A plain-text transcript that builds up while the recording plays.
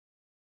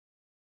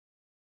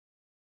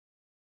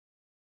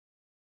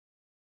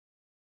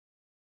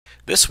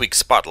This week's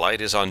spotlight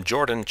is on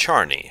Jordan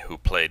Charney, who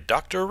played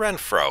Dr.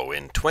 Renfro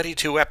in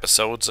 22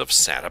 episodes of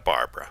Santa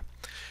Barbara.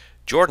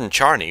 Jordan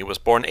Charney was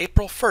born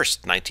April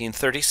 1st,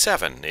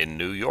 1937, in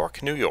New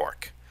York, New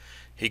York.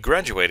 He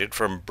graduated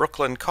from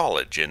Brooklyn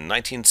College in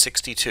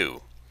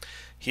 1962.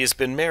 He has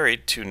been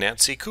married to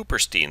Nancy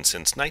Cooperstein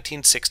since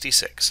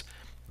 1966.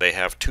 They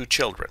have 2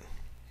 children.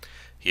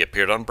 He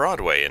appeared on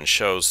Broadway in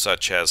shows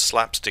such as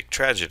Slapstick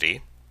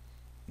Tragedy,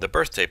 The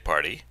Birthday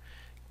Party,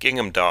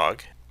 Gingham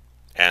Dog,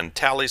 and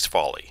Tally's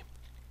Folly.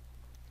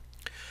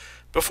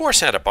 Before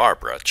Santa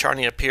Barbara,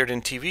 Charney appeared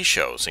in TV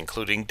shows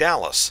including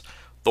Dallas,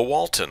 The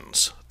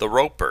Waltons, The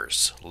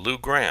Ropers, Lou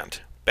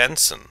Grant,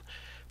 Benson,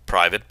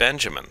 Private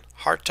Benjamin,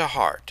 Heart to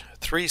Heart,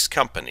 Three's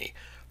Company,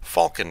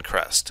 Falcon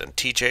Crest, and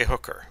T.J.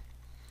 Hooker,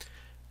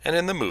 and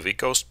in the movie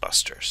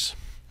Ghostbusters.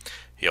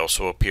 He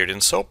also appeared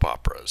in soap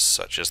operas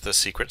such as The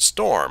Secret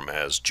Storm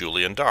as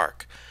Julian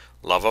Dark,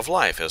 Love of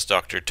Life as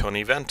Dr.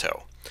 Tony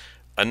Vento,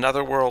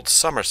 Another World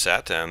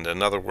Somerset and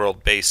Another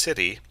World Bay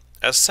City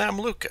as Sam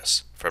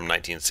Lucas from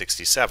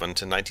 1967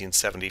 to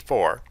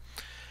 1974,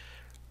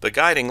 The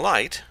Guiding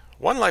Light,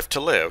 One Life to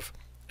Live,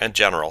 and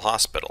General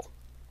Hospital.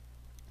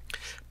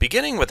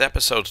 Beginning with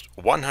episode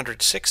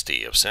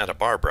 160 of Santa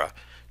Barbara,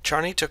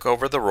 Charney took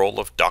over the role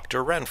of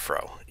Dr.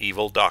 Renfro,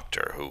 evil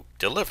doctor, who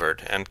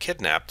delivered and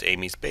kidnapped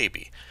Amy's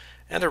baby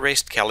and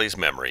erased Kelly's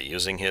memory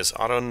using his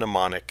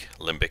Auto-Mnemonic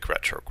limbic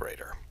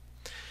retrograder.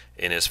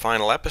 In his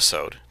final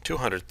episode,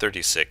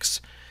 236,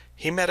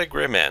 he met a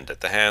grim end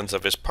at the hands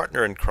of his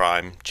partner in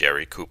crime,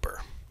 Jerry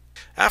Cooper.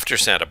 After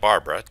Santa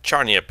Barbara,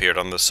 Charney appeared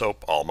on the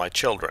soap All My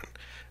Children,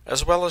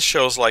 as well as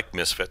shows like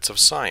Misfits of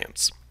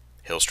Science,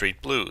 Hill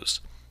Street Blues,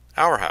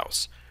 Our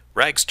House,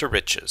 Rags to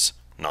Riches,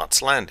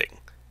 Knots Landing,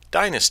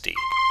 Dynasty,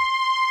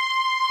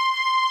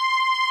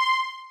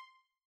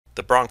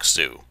 The Bronx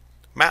Zoo,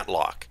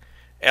 Matlock,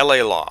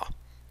 L.A. Law,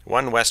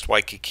 One West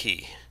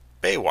Waikiki,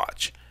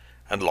 Baywatch,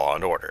 and Law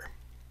and Order.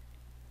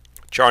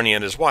 Charney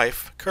and his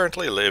wife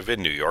currently live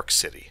in New York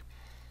City.